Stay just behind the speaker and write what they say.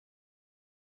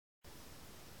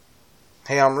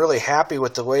Hey, I'm really happy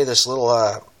with the way this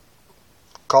little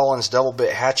Collins double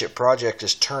bit hatchet project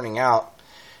is turning out,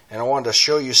 and I wanted to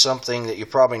show you something that you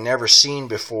probably never seen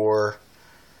before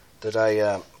that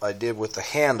I did with the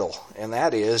handle, and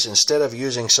that is, instead of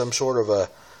using some sort of a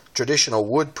traditional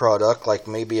wood product like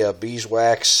maybe a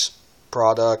beeswax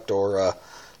product or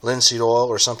linseed oil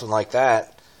or something like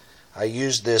that, I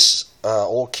used this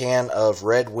old can of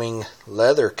Red Wing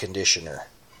leather conditioner.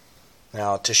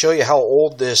 Now, to show you how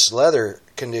old this leather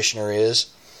conditioner is,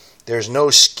 there's no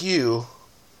skew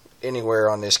anywhere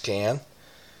on this can,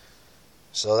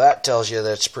 so that tells you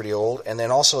that it's pretty old. And then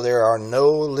also there are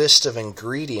no list of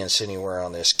ingredients anywhere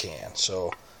on this can,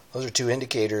 so those are two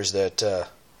indicators that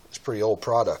it's a pretty old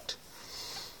product.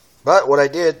 But what I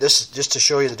did, this is just to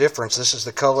show you the difference. This is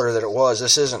the color that it was.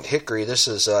 This isn't hickory, this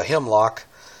is hemlock,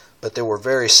 but they were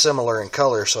very similar in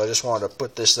color, so I just wanted to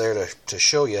put this there to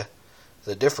show you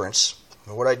the difference.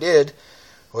 And what I did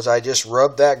was I just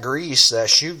rubbed that grease, that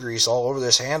shoe grease, all over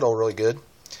this handle really good,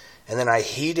 and then I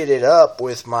heated it up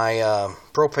with my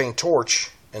propane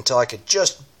torch until I could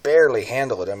just barely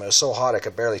handle it. I mean, it was so hot I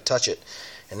could barely touch it.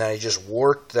 And then I just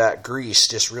worked that grease,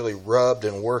 just really rubbed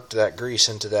and worked that grease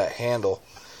into that handle.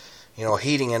 You know,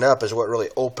 heating it up is what really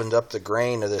opened up the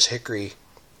grain of this hickory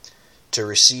to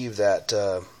receive that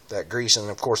that grease,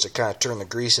 and of course it kind of turned the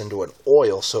grease into an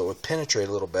oil so it would penetrate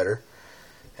a little better.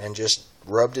 And just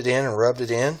rubbed it in and rubbed it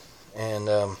in, and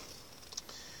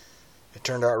it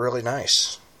turned out really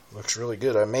nice. Looks really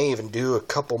good. I may even do a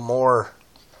couple more.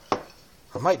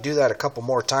 I might do that a couple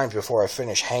more times before I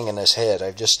finish hanging this head.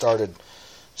 I've just started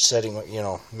setting,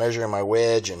 measuring my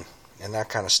wedge and that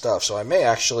kind of stuff. So I may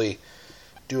actually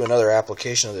do another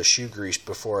application of the shoe grease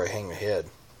before I hang the head.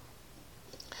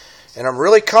 And I'm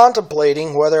really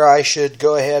contemplating whether I should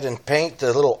go ahead and paint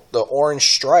the orange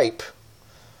stripe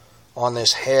on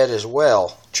this head as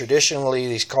well. Traditionally,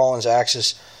 these Collins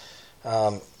axes,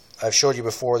 I've showed you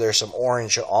before, there's some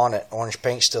orange on it, orange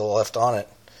paint still left on it.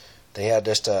 They had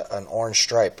just an orange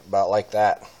stripe about like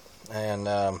that, and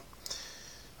I'm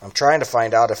trying to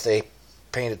find out if they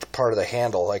painted part of the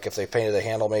handle, like if they painted the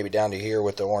handle maybe down to here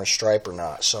with the orange stripe or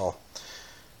not. So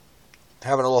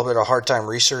having a little bit of a hard time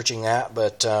researching that,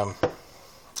 but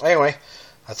anyway,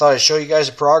 I thought I'd show you guys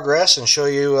the progress and show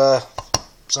you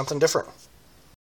something different.